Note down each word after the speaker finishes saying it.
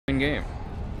game.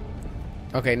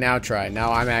 Okay, now try.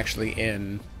 Now I'm actually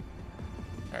in.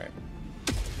 Alright.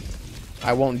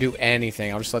 I won't do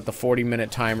anything. I'll just let the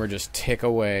 40-minute timer just tick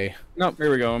away. Nope,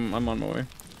 here we go. I'm on my way.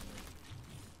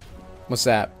 What's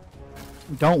that?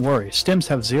 Don't worry, stims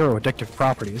have 0 addictive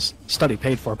properties. Study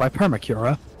paid for by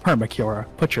Permacura. Permacura,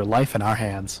 put your life in our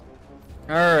hands.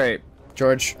 Alright.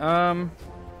 George.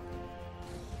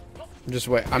 Just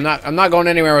wait. I'm not going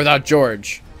anywhere without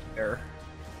George. There.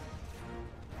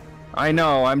 I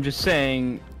know, I'm just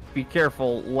saying, be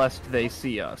careful lest they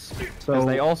see us. Because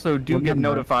they also do get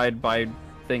notified by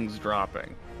things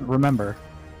dropping. Remember,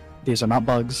 these are not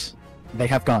bugs. They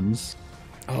have guns.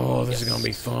 Oh, this is gonna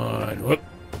be fun. Whoop,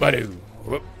 badoo,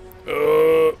 whoop.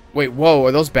 Wait, whoa,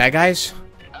 are those bad guys?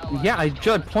 Yeah, I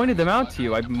just pointed them out to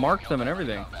you. I marked them and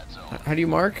everything. How do you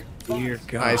mark? Dear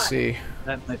God. I see.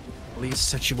 That might be the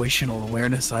least situational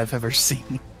awareness I've ever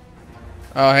seen.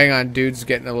 Oh, hang on, dude's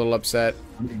getting a little upset.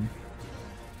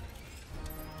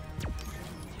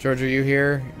 George, are you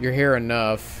here? You're here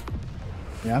enough.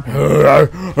 Yeah. Oh,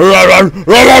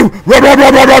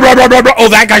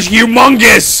 that guy's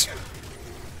humongous!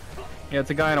 Yeah, it's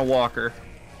a guy in a walker.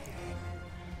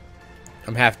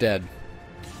 I'm half dead.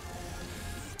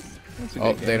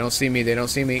 Oh, they don't see me. They don't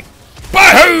see me.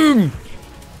 Boom!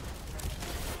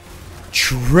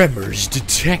 Tremors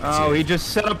detected. Oh, he just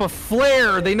set up a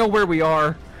flare. They know where we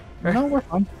are. No, we're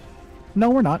fine.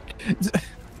 No, we're not.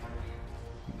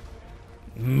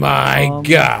 My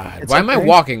God. Why am I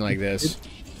walking like this?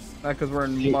 Not because we're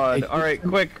in mud. Alright,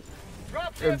 quick.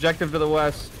 Objective to the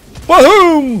west.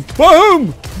 Boom! Boom!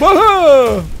 Boom!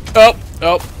 Oh,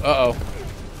 oh, uh-oh.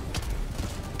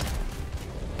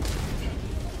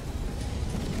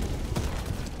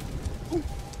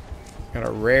 Got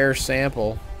a rare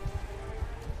sample.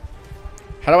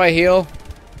 How do I heal?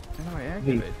 How do I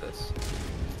activate this?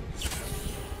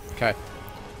 Okay.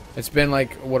 It's been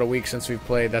like, what, a week since we've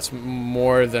played. That's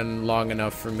more than long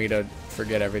enough for me to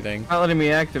forget everything. Not letting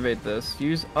me activate this.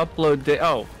 Use upload data.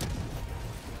 Oh.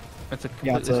 That's a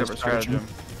completely separate stratagem.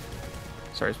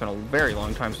 Sorry, it's been a very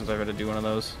long time since I've had to do one of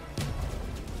those.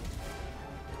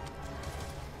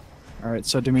 Alright,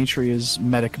 so Dimitri is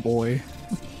medic boy.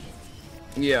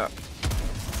 Yeah.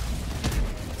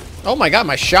 Oh my God,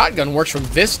 my shotgun works from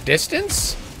this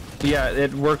distance? Yeah,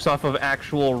 it works off of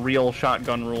actual real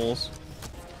shotgun rules.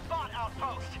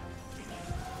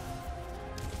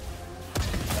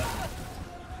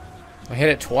 I hit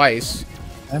it twice.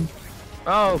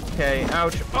 Okay,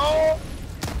 ouch. Oh!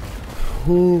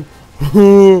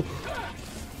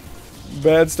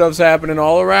 Bad stuff's happening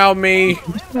all around me.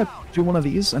 I'm just gonna do one of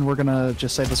these, and we're gonna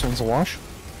just say this one's a wash.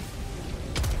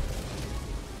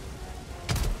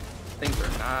 Things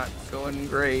are not going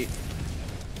great.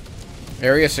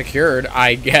 Area secured,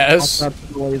 I guess. That's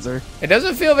the laser. It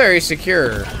doesn't feel very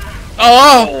secure.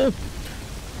 Oh!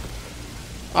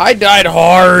 I died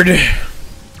hard.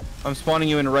 I'm spawning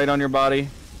you in right on your body.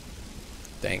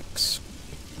 Thanks.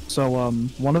 So,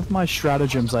 one of my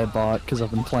stratagems I bought, because I've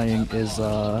been playing, is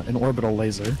an orbital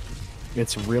laser.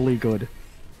 It's really good.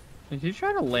 Did you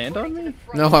try to land on me?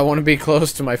 No, I want to be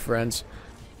close to my friends.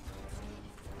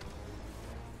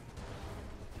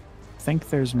 I think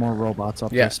there's more robots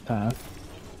up this path.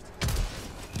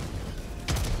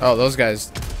 Oh, those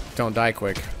guys don't die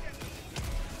quick.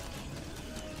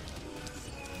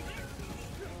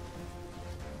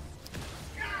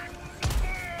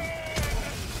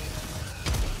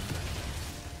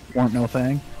 Weren't no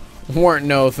thing. Weren't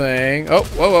no thing. Oh,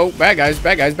 whoa, whoa. Bad guys,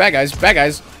 bad guys, bad guys, bad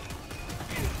guys.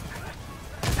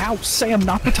 Ow, Sam,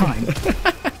 not the time.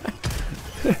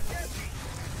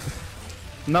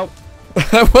 Nope.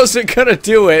 I wasn't gonna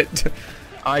do it.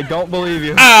 I don't believe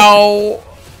you. Ow!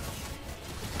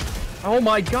 Oh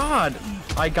my God!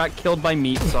 I got killed by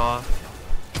meat saw.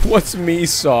 What's me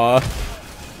saw?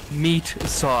 Meat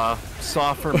saw.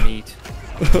 Saw for meat.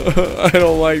 I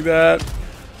don't like that.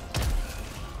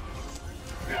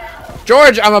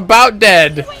 George, I'm about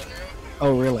dead.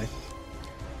 Oh, really?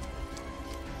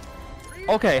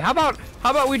 Okay, how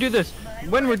about we do this?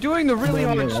 When we're doing the really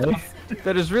hard stuff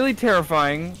that is really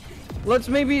terrifying, let's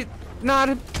maybe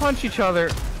not punch each other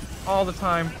all the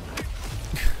time.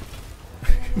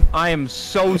 I am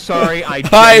so sorry. I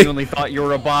genuinely thought you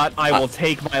were a bot. I will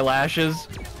take my lashes.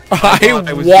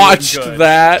 I watched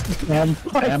that. I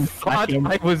thought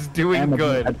I was doing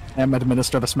good. I'm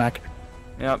administer the smack.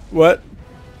 Yep. What?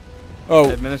 Oh.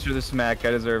 Administer the smack.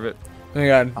 I deserve it.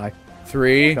 Hang on. Hi.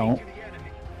 3. Don't.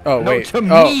 Oh, No, wait. to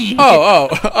me.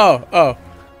 Oh.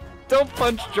 Don't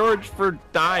punch George for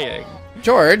dying.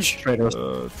 George. Traitor's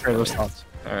thoughts.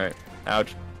 Alright.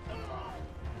 Ouch.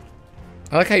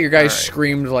 I like how your guys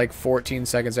screamed like 14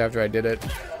 seconds after I did it.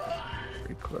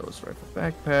 Recoilless rifle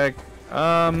backpack.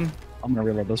 I'm gonna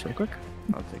reload this real quick.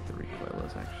 I'll take the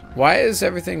recoilless actually. Why is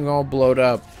everything all blowed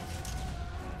up?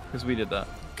 Because we did that.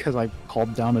 Because I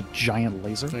called down a giant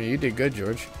laser. Oh, you did good,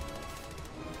 George.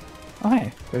 Oh,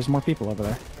 hey, there's more people over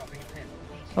there.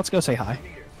 Let's go say hi.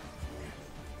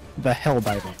 The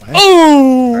Helldiver. Right?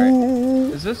 Oh!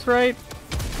 Right. Is this right?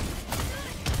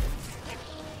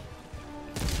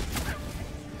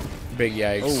 Big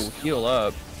yikes. Oh, heal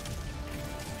up.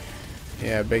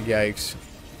 Yeah, big yikes.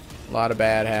 A lot of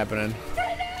bad happening.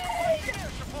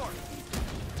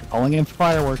 Calling in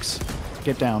fireworks.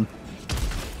 Get down.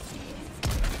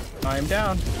 I'm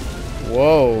down.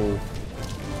 Whoa.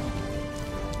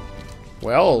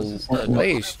 Well This is the-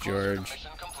 placed, George.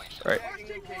 Right.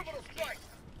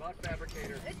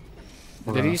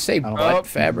 Did he say don't butt know.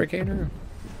 fabricator?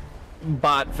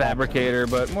 Bot fabricator,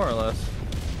 but more or less.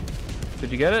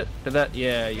 Did you get it? Did that?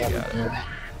 Yeah, you got it.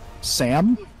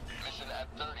 Sam?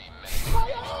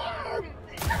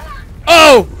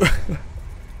 Oh!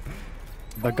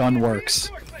 The gun works.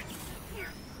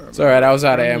 It's alright, I was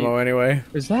out of ammo anyway.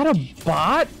 Is that a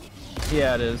bot?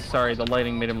 Yeah, it is. Sorry, the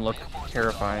lighting made him look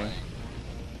terrifying.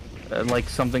 Like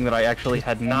something that I actually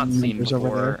had not seen There's over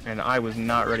before, and I was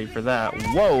not ready for that.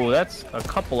 Whoa, that's a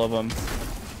couple of them.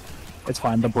 It's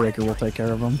fine, the breaker will take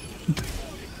care of him.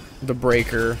 The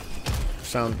breaker.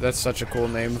 That's such a cool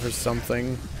name for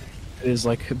something. It is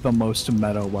like the most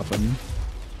meta weapon.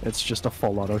 It's just a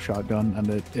full auto shotgun, and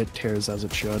it tears as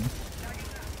it should.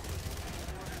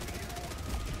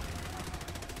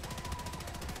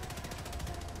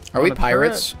 Are we On a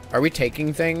pirates? Are we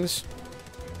taking things?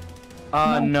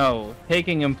 No.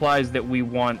 Taking implies that we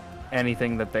want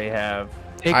anything that they have.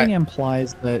 Taking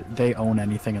implies that they own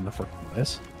anything in the first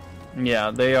place.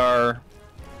 Yeah, they are.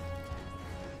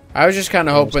 I was just kind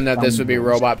of hoping that this would be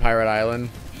scoundrels. Robot Pirate Island.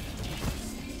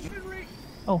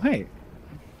 Oh, hey.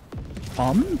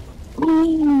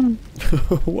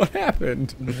 What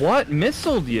happened? What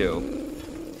missiled you?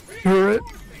 Turret.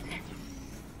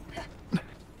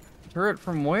 Turret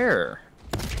from where?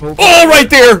 Oh, right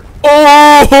there!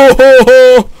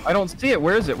 Oh! I don't see it.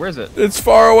 Where is it? Where is it? It's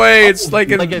far away. It's like,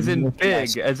 Like as in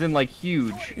big, as in like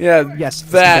huge. yeah, Yes, this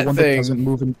is that the one thing. that doesn't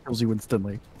move and kills you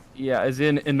instantly. Yeah, as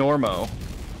in enormo.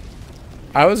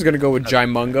 I was gonna go with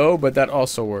Jimungo, but that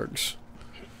also works.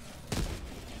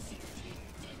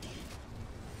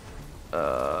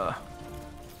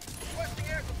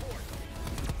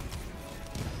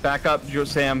 Back up,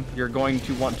 Sam. You're going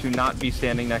to want to not be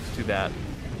standing next to that.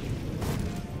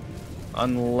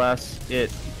 Unless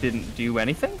it didn't do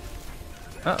anything?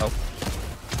 Uh-oh.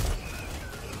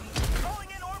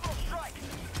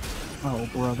 Oh,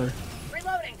 brother.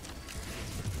 Reloading.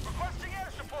 Requesting air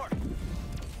support.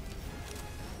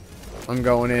 I'm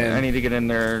going in. I need to get in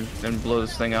there and blow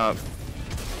this thing up.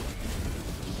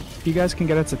 If you guys can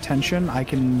get its attention, I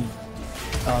can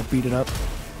beat it up.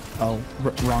 Oh,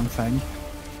 wrong thing.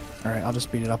 Alright, I'll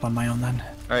just beat it up on my own then.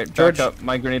 Alright, back George. up.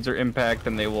 My grenades are impact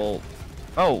and they will...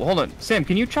 Oh, hold on. Sam,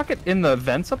 can you chuck it in the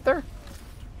vents up there?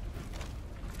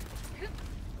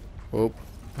 Whoop.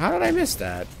 How did I miss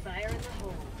that? Fire in the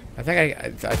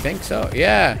hole. I think so.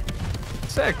 Yeah.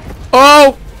 Sick.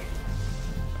 Oh!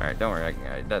 Alright, don't worry.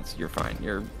 You're fine.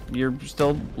 You're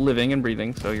still living and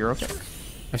breathing, so you're okay.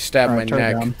 I stabbed Alright, my turn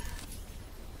it neck. down.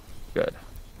 Good.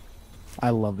 I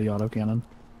love the autocannon.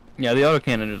 Yeah, the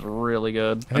autocannon is really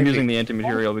good. I'm think using the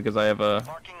anti-material because I have a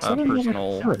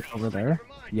personal... Turret over there.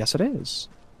 Yes, it is.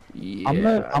 Yeah.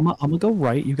 I'm gonna go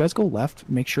right. You guys go left.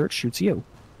 Make sure it shoots you.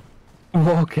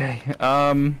 Okay.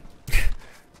 Well,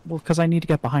 because I need to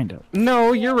get behind it.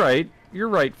 No, you're right. You're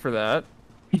right for that.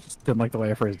 Didn't like the way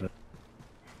I phrased it.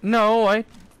 No,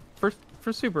 for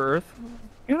Super Earth.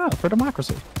 Yeah, for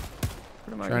democracy.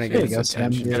 Trying to There get you his go, Sam.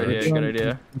 attention. Good idea, good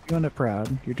idea. You're doing it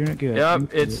proud. You're doing it good. Yep, You're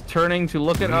it's good. turning to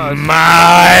look at us.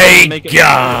 My Make it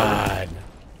God!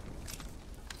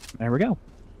 There we go.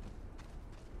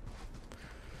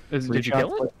 Did Three you kill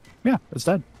shots. it? Yeah, it's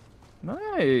dead.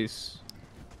 Nice.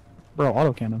 Bro,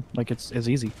 autocannon. Like, it's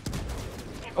easy.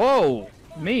 Oh,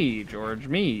 me, George,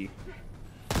 me.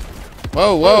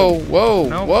 Whoa, whoa, whoa,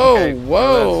 Nope, whoa, okay,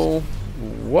 whoa,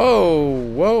 whoa,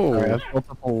 whoa. Sorry, I've built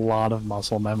up a lot of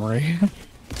muscle memory.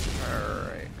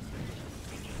 Alright.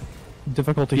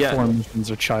 Difficulty Yeah. 4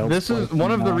 missions are child's This is play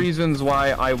one of the now. reasons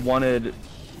why I wanted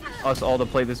us all to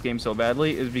play this game so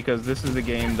badly, is because this is a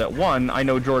game that, one, I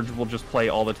know George will just play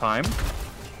all the time.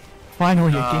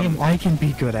 Finally, a game I can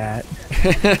be good at.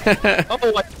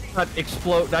 Oh, I did not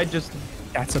explode.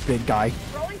 That's a big guy.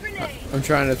 Throwing grenade. I'm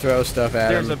trying to throw stuff at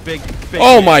There's him. a big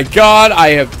Oh my God!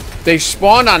 They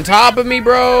spawned on top of me,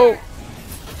 bro.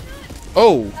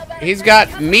 Oh, How about He's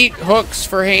got meat hooks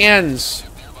for hands.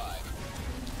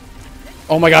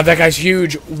 Oh my god, that guy's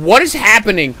huge. What is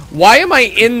happening? Why am I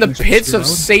in the pits of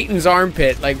Satan's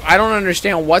armpit? Like, I don't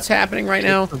understand what's happening right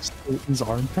now. Satan's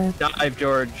armpit? Dive,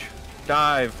 George.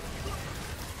 Dive.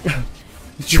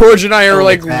 George and I are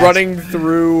like running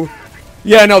through.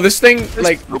 Yeah, no, this thing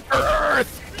like. Yeah,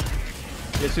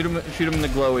 shoot him in the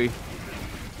glowy.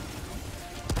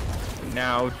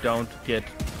 Now don't get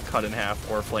cut in half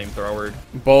or flamethrowered.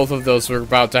 Both of those were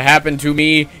about to happen to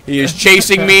me. He is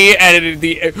chasing me and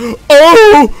the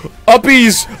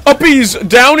uppies,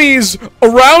 downies,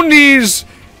 aroundies.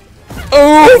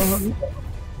 Oh.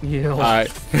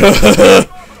 Alright.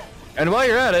 And while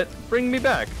you're at it, bring me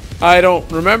back. I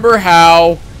don't remember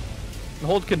how.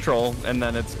 Hold control, and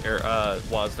then it's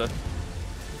WASDA.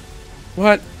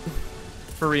 What?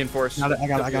 For reinforce. I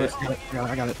got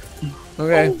it.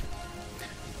 Okay.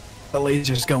 The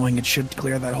laser's going. It should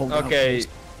clear that whole. Okay.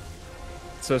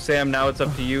 So Sam, now it's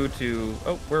up to you to.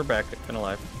 Oh, we're back and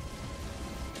alive.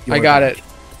 I got it.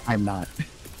 I'm not.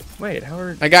 Wait, how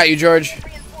are? I got you, George.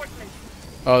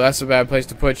 Oh, that's a bad place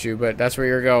to put you, but that's where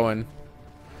you're going.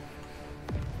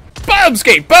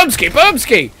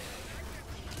 Bumski!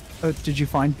 Did you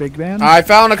find Big Man? I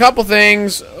found a couple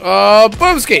things.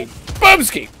 Bumski!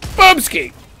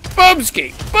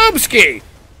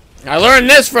 I learned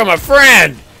this from a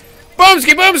friend.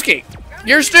 Bumski!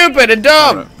 You're stupid and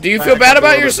dumb. Do you feel bad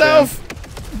about yourself?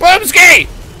 Bumski!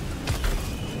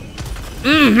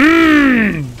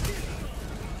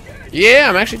 Yeah,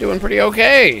 I'm actually doing pretty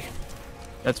okay.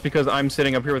 That's because I'm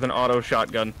sitting up here with an auto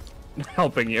shotgun,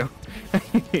 helping you.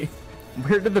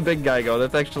 Where did the big guy go?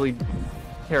 That's actually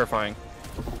terrifying.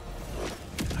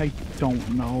 I don't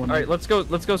know. All right, let's go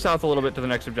south a little bit to the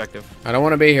next objective. I don't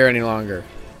want to be here any longer.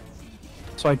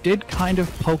 So I did kind of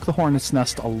poke the hornet's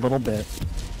nest a little bit,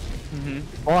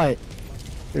 but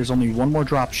there's only one more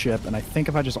drop ship, and I think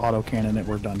if I just auto cannon it,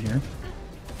 we're done here.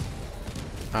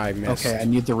 I missed. Okay, I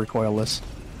need the recoilless.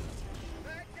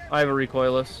 I have a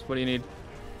recoilless. What do you need?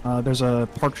 There's a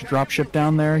parked dropship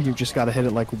down there. You've just got to hit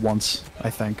it like once, I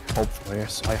think. Hopefully,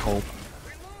 yes, I hope.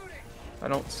 I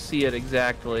don't see it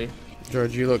exactly.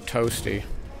 George, you look toasty.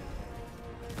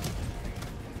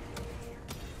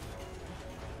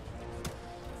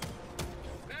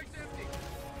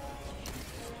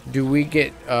 Do we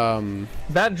get,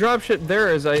 That dropship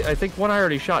there is, I think, one I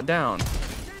already shot down.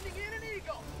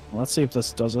 Let's see if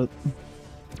this does it.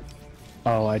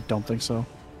 Oh, I don't think so.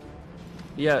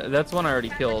 Yeah, that's one I already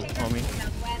killed, homie.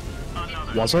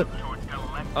 Was it?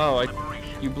 Oh,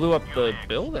 you blew up the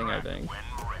building, I think.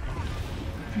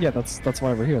 Yeah, that's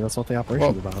why we're here. That's what the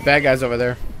operation's about. bad guys over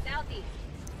there.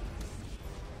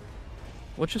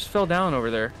 What just fell down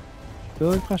over there?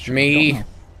 Good question. Me. I don't know.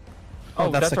 Oh,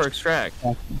 that's the- our extract.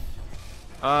 Let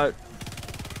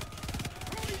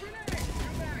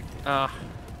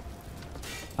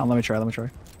me try.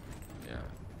 Yeah.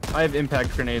 I have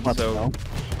impact grenades, Let's so go.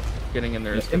 getting in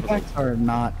there is difficult. Impacts are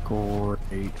not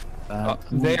great.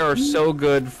 They are so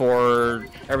good for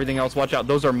everything else. Watch out,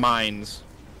 those are mines.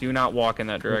 Do not walk in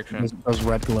that direction. Those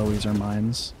red glowies are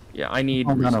mines. Yeah, I need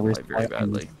Oh, no, resupply very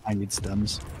badly. I need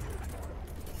stems.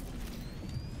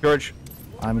 George,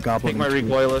 I'm gobbling. take my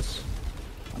recoilless.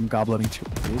 I'm gobbling 2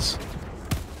 of these.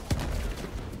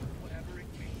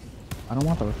 I don't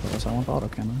want the recoilless. I want the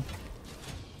autocannon.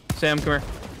 Sam, come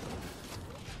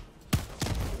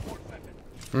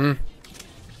here.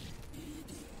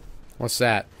 What's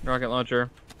that? Rocket launcher.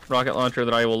 Rocket launcher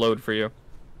that I will load for you.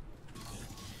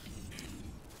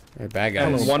 Hey, bad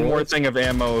And guys. one more thing of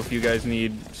ammo if you guys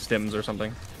need stims or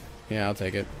something. Yeah, I'll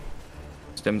take it.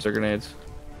 Stims or grenades.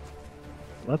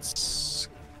 Let's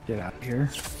get out of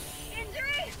here.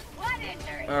 Injury? What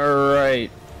injury? Alright.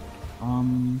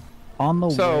 On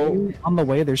the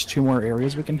way, there's 2 more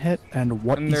areas we can hit, and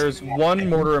And there's one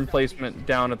mortar emplacement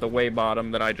down at the way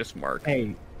bottom that I just marked.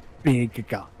 a big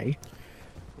guy.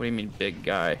 What do you mean, big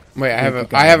guy? Wait,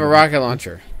 I have a rocket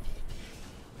launcher.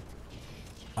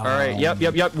 Alright,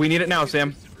 yep. We need it now,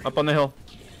 Sam. Up on the hill.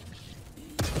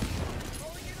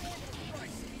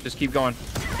 Just keep going.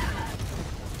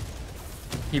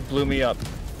 He blew me up.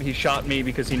 He shot me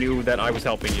because he knew that I was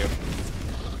helping you.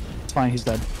 It's fine, he's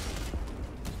dead.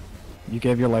 You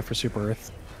gave your life for Super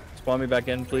Earth. Spawn me back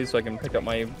in, please, so I can pick up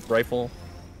my rifle.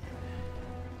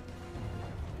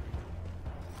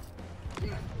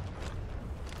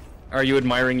 Are you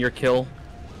admiring your kill?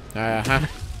 Uh-huh.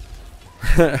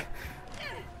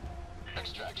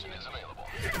 Extraction is available.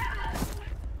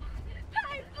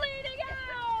 I'm bleeding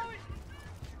out!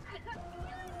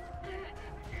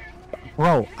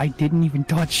 Bro, I didn't even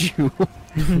touch you.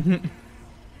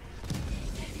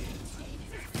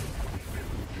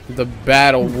 The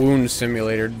battle wound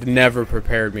simulator never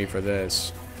prepared me for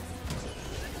this.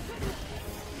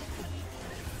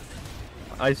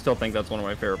 I still think that's one of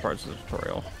my favorite parts of the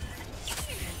tutorial.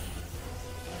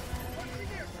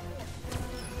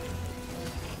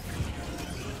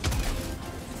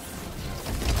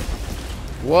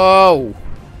 Whoa!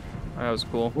 That was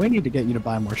cool. We need to get you to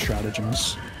buy more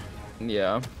stratagems.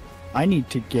 Yeah. I need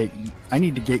to get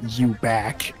you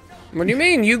back. What do you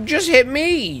mean? You just hit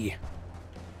me!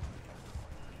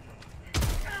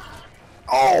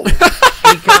 Oh!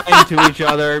 Be kind to each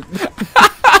other.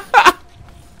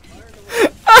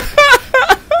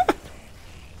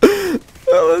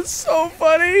 That was so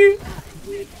funny!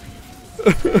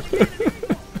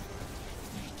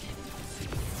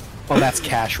 Oh, that's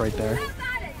cash right there.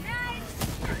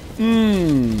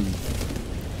 Mmm.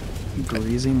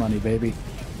 Greasy money, baby.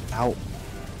 Ow.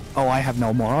 Oh, I have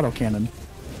no more autocannon.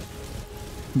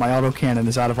 My autocannon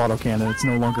is out of autocannon. It's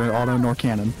no longer auto nor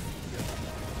cannon.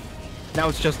 Now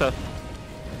it's just a...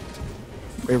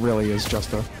 It really is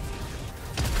just a...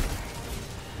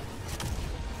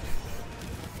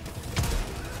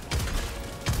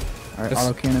 Alright,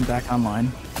 autocannon back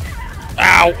online.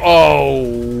 Ow!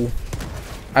 Oh!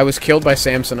 I was killed by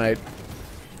Samsonite.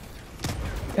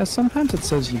 Yeah, sometimes it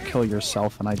says you kill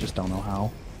yourself, and I just don't know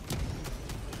how.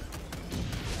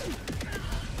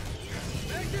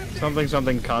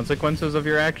 Something consequences of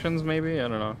your actions, maybe? I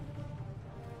don't know.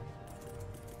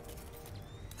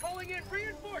 Calling in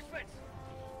reinforcements.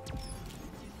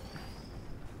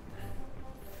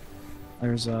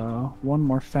 There's one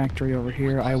more factory over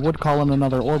here. I would call in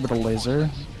another orbital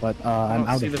laser, but I'm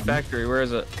out see of the them. factory. Where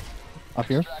is it? Up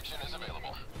here. Extraction is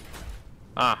available.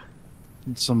 Ah.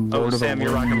 Some Oh, Lord of the Sam,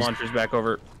 your rocket Rings- launcher's back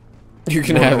over. You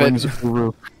can Lord of have the it. Rings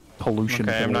Guru pollution.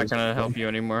 Okay, I'm not bills. gonna help you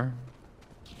anymore.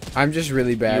 I'm just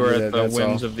really bad You are with at it, the that's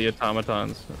whims all. of the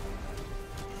automatons.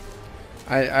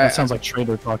 That sounds like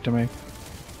Trader talk to me.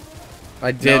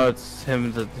 I did. No, it's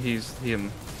him. He's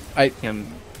him.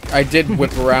 Him. I did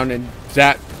whip around and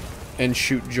zap and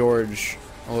shoot George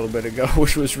a little bit ago,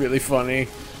 which was really funny.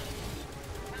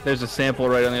 There's a sample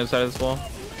right on the other side of this wall.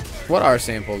 What are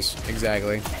samples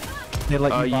exactly? They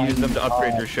let You buy use them to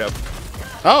upgrade your ship.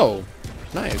 Oh,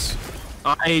 nice.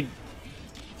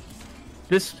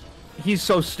 He's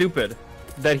so stupid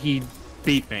that he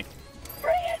beat me.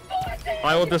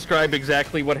 I will describe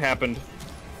exactly what happened.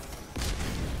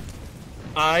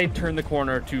 I turned the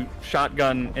corner to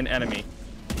shotgun an enemy,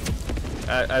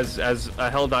 as a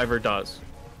Helldiver does.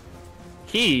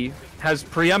 He has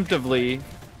preemptively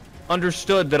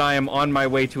understood that I am on my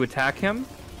way to attack him,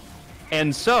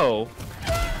 and so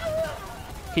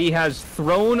he has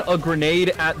thrown a grenade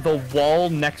at the wall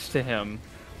next to him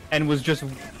and was just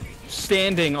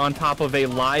standing on top of a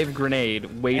live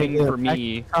grenade waiting for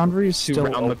me Foundry is to still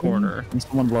round the open. corner. Can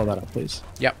someone blow that up, please?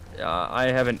 Yep. I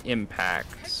have an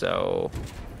impact, so...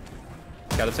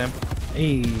 Got it, Sam?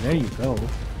 Hey, there you go.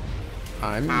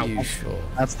 I'm useful.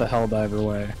 That's the Helldiver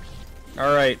way.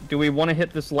 Alright, do we want to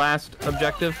hit this last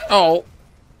objective? Oh.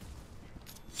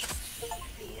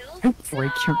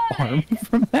 Break your arm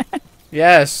from that.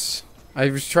 Yes. I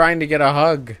was trying to get a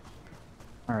hug.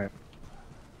 Alright.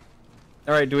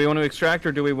 Alright, do we want to extract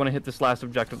or do we want to hit this last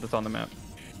objective that's on the map?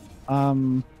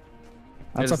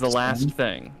 That's It's up the to last Sam.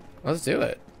 thing. Let's do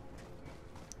it.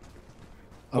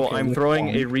 Well, Okay, I'm which throwing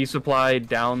one? a resupply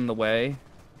down the way.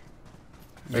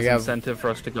 As We have incentive for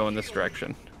us to go in this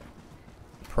direction.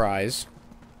 prize.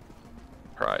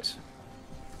 Prize.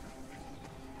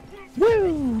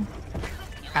 Woo!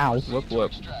 Ow. Whoop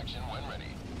whoop. Extraction when ready.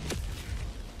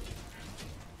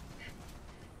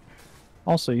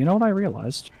 Also, you know what I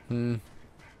realized? Hmm.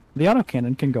 The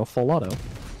autocannon can go full auto.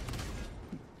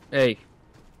 Hey.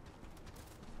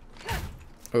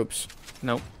 Oops.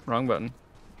 Nope, wrong button.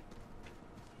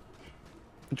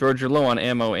 George, you're low on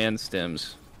ammo and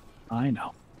stims. I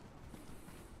know.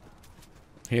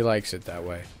 He likes it that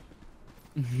way.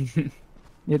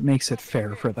 It makes it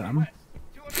fair for them.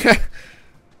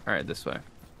 Alright, this way.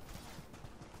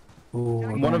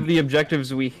 Ooh, One of the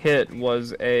objectives we hit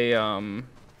was a,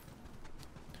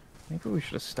 maybe we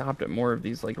should have stopped at more of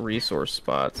these, like, resource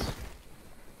spots.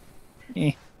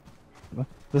 Eh.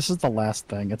 This is the last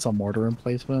thing. It's a mortar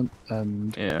emplacement,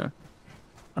 and Yeah.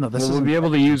 oh, no, this Well, is we'll be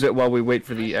able to use it while we wait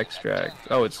for the extract.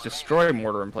 Oh, it's destroy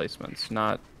mortar emplacements,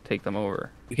 not take them over.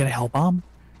 You get a hell bomb?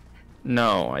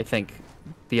 No, I think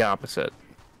the opposite.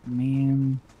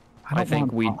 Man, I don't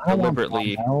think want, we I don't want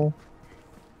deliberately- bomb hell.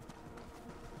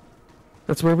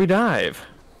 That's where we dive.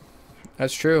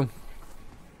 That's true.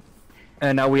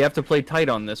 And now we have to play tight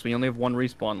on this. We only have one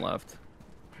respawn left.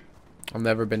 I've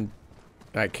never been...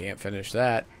 I can't finish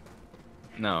that.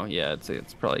 No, yeah,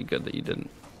 it's probably good that you didn't.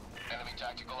 Enemy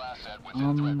tactical asset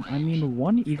within threat range. I mean,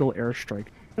 one Eagle airstrike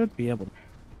should be able to.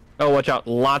 Oh, watch out!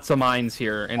 Lots of mines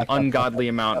here, an Back up, ungodly back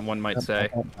up, amount, back one might up, say.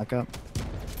 Back up.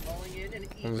 Calling in an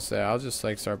I'm gonna say I'll just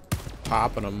like start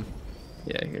popping them.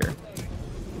 Yeah, here.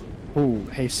 Ooh,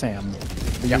 hey Sam,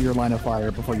 Yeah. do your line of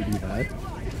fire before you do that.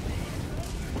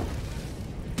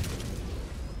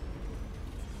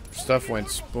 Stuff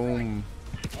went boom.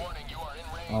 warning. You are in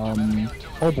range of enemy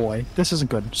artillery. Oh boy, this isn't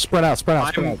good. Spread out, spread out,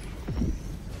 spread I'm- out.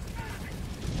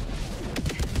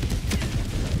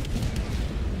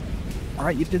 All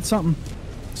right, you did something.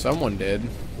 Someone did.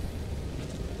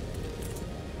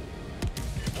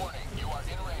 Warning. You are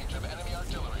in range of enemy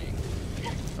artillery.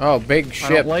 Oh, big I ship.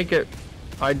 don't like it.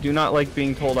 I do not like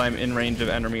being told I'm in range of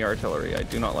enemy artillery. I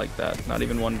do not like that. Not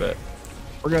even one bit.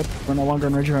 We're good. We're no longer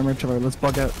in range of enemy artillery. Let's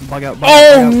bug out, bug out, bug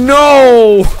Oh out.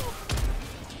 no!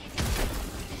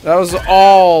 That was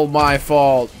all my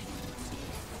fault.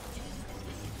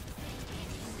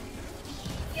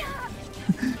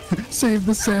 Save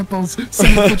the samples.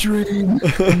 Save the dream.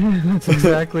 That's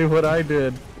exactly what I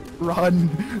did. Run,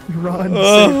 run.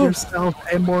 Save yourself,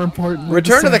 and more importantly,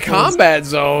 Return to the samples. combat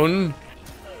zone.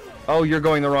 Oh, you're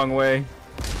going the wrong way.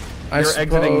 I You're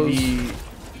suppose. exiting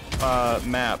the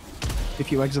map.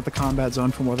 If you exit the combat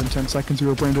zone for more than 10 seconds, you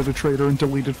are branded a traitor and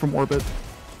deleted from orbit.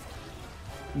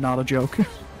 Not a joke.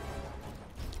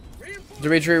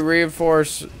 Dimitri,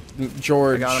 reinforce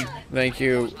George. I got him. Thank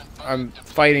you. I'm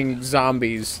fighting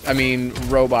zombies. I mean,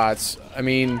 robots. I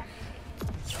mean,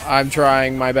 I'm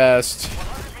trying my best.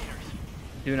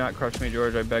 Do not crush me,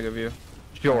 George. I beg of you.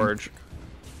 George.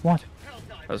 What?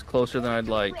 That was closer than I'd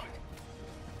like.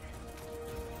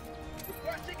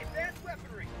 Requesting advanced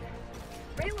weaponry.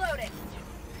 Reloading.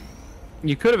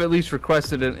 You could have at least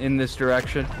requested it in this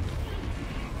direction.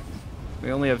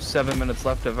 We only have 7 minutes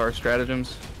left of our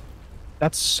stratagems.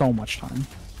 That's so much time.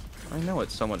 I know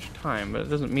it's so much time, but it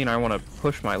doesn't mean I want to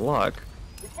push my luck.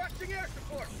 Requesting air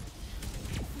support.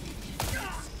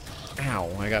 Ow,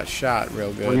 I got shot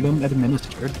real good. Freedom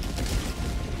administered.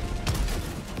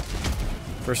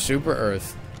 For Super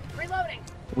Earth. Reloading.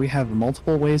 We have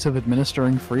multiple ways of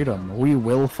administering freedom. We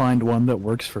will find one that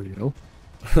works for you.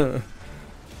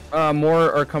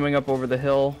 More are coming up over the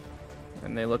hill,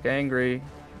 and they look angry.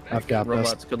 I've got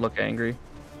Robots this. could look angry.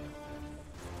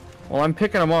 Well, I'm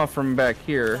picking them off from back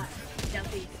here.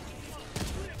 Jumpy.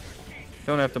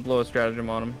 Don't have to blow a stratagem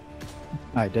on them.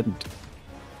 I didn't.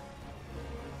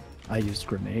 I used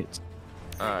grenades.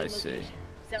 I see.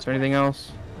 Is there anything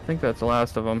else? I think that's the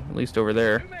last of them, at least over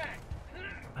there.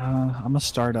 I'm gonna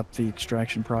start up the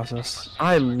extraction process.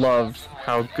 I love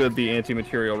how good the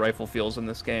anti-material rifle feels in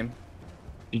this game.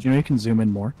 Did you know you can zoom in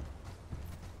more?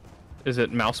 Is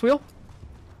it mouse wheel?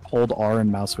 Hold R and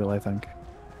mouse wheel, I think.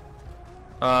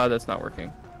 That's not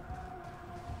working.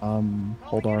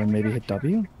 Hold R and maybe hit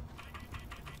W?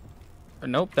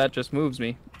 Nope, that just moves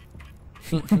me.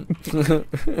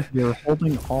 You're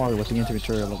holding R with the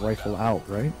anti-material rifle out,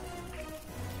 right?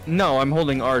 No, I'm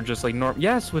holding R just like norm.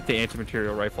 Yes, with the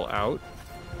anti-material rifle out.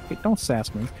 Hey, don't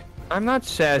sass me. I'm not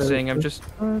sassing. I'm just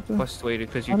frustrated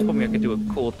because you told me I could do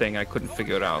a cool thing. I couldn't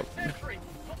figure it out.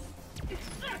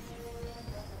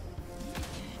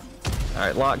 All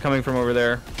right, lot coming from over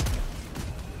there.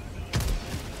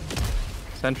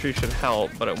 Sentry should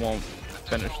help, but it won't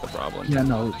finish the problem. Yeah,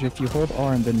 no, if you hold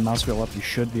R and then mouse wheel up, you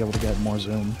should be able to get more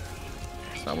zoom.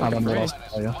 It's not I working don't know for what me. else to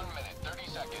tell you. 1 minute, 30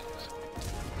 seconds.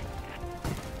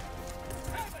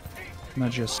 I'm gonna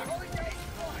just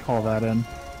call that in.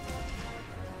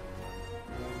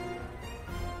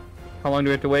 How long do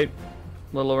we have to wait?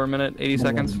 A little over a minute, 80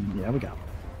 seconds. Yeah, we got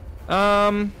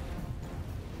it.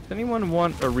 Does anyone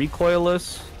want a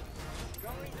recoilless?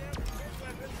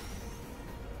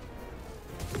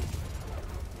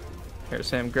 Here,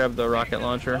 Sam, grab the rocket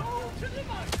launcher.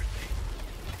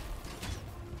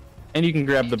 And you can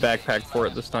grab the backpack for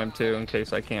it this time too, in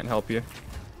case I can't help you.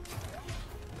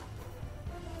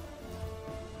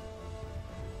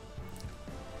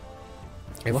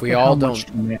 If Look we at all how don't,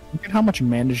 much look at how much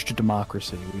managed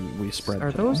democracy we spread.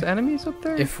 Are today. those enemies up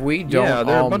there? if we don't Yeah,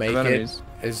 there are a all bunch make of it, enemies.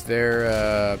 is there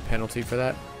a penalty for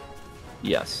that?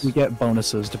 Yes. We get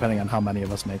bonuses depending on how many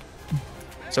of us make.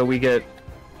 So we get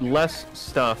less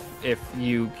stuff if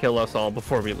you kill us all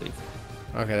before we leave.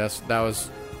 Okay, that was,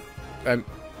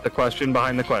 The question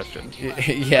behind the question.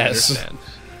 yes. I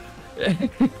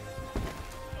understand.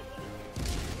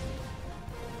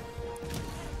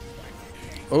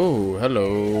 Oh,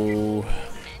 hello.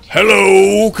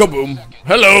 Hello, kaboom.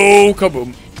 Hello,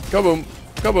 kaboom. Kaboom.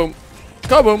 Kaboom.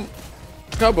 Kaboom.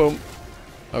 Kaboom.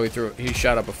 Oh, he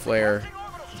shot up a flare.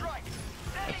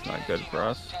 That's not good for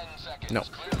us. 10 seconds. No.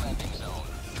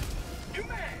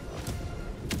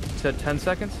 Said 10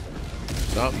 seconds?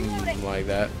 Something like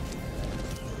that.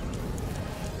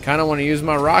 Kind of want to use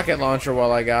my rocket launcher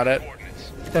while I got it.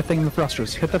 Hit that thing in the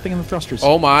thrusters. Hit that thing in the thrusters.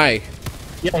 Oh my.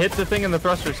 Yeah, hit the thing in the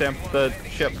thruster, Sam. The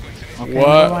ship. Okay, What?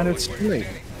 never mind, it's too late.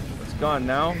 It's gone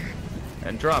now.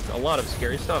 And dropped a lot of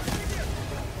scary stuff.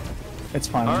 It's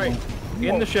fine. Alright.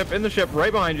 In the ship,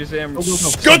 right behind you, Sam.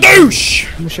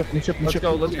 Skadoosh! In the ship, in the ship, in the Let's ship.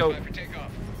 go, let's go.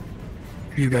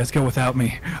 You guys go without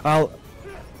me.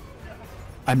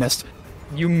 I missed.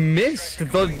 You missed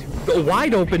the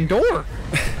wide open door.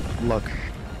 Look.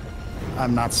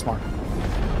 I'm not smart.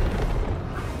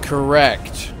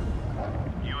 Correct.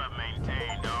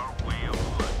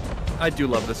 I do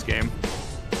love this game.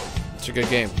 It's a good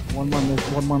game. One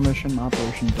more mission,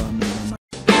 operation done. And then